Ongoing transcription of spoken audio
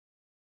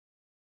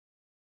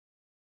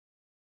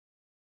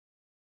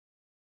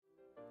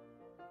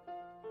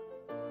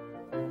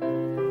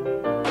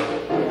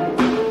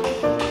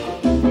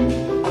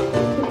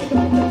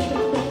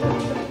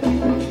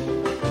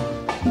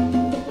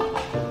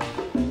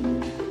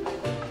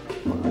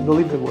I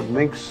believe that what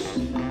makes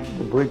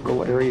the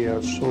Brickell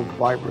area so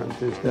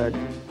vibrant is that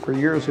for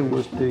years it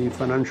was the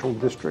financial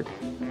district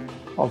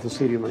of the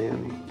city of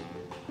Miami.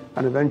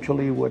 And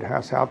eventually what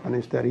has happened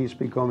is that he's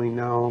becoming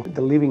now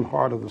the living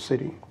heart of the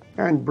city.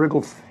 And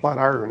Brickell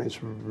Flatiron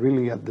is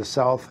really at the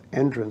south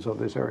entrance of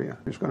this area.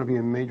 There's going to be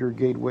a major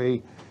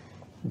gateway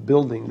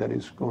building that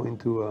is going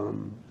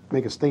to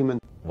make a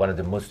statement. One of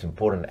the most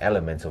important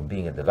elements of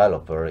being a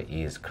developer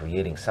is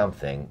creating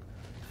something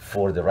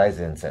for the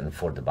residents and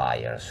for the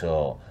buyer.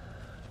 So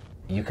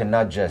you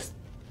cannot just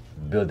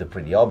build a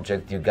pretty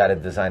object, you got to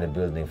design a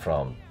building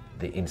from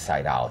the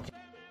inside out.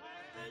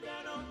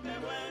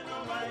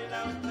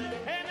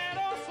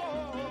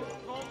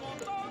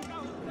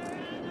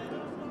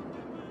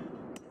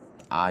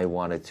 I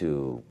wanted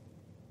to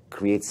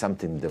create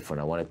something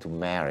different. I wanted to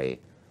marry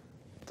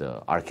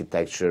the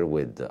architecture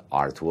with the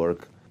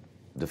artwork.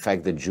 The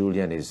fact that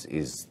Julian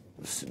is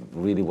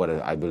really what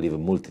I believe a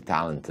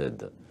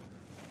multi-talented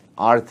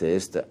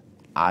artist,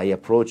 I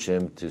approach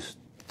him to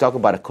talk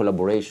about a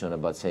collaboration,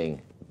 about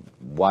saying,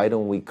 why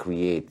don't we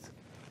create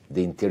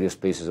the interior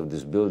spaces of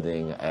this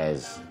building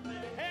as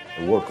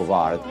a work of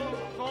art?